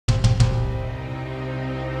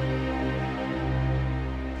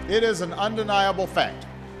It is an undeniable fact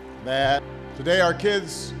that today our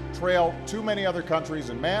kids trail too many other countries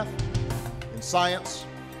in math, in science,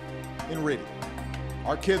 in reading.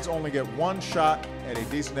 Our kids only get one shot at a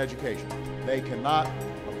decent education. They cannot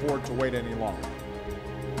afford to wait any longer.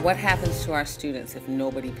 What happens to our students if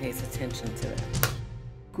nobody pays attention to them?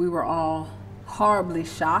 We were all horribly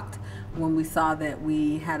shocked when we saw that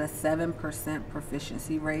we had a 7%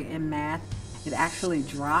 proficiency rate in math. It actually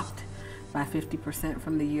dropped by 50%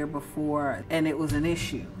 from the year before, and it was an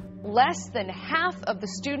issue. Less than half of the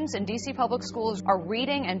students in DC public schools are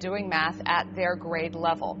reading and doing math at their grade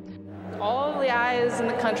level. All the eyes in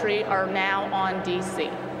the country are now on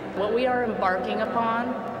DC. What we are embarking upon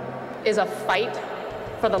is a fight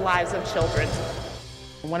for the lives of children.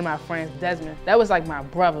 One of my friends, Desmond, that was like my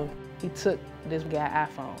brother. He took this guy's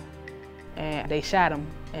iPhone and they shot him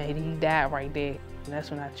and he died right there. And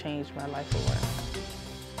that's when I changed my life around.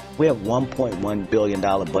 We have $1.1 billion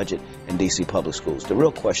budget in DC public schools. The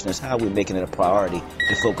real question is how are we making it a priority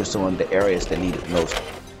to focus on the areas that need it most?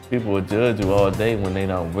 People will judge you all day when they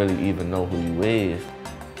don't really even know who you is.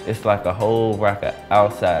 It's like a whole rack of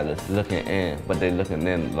outsiders looking in, but they looking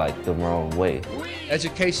in like the wrong way.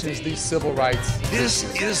 Education is the civil rights. This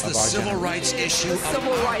is the civil rights issue. The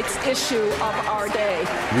civil rights issue of our day.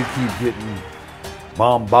 We keep getting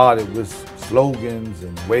bombarded with slogans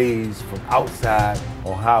and ways from outside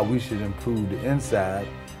on how we should improve the inside.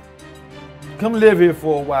 Come live here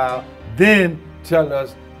for a while, then tell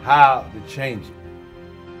us how to change it.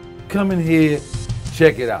 Come in here,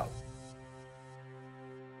 check it out.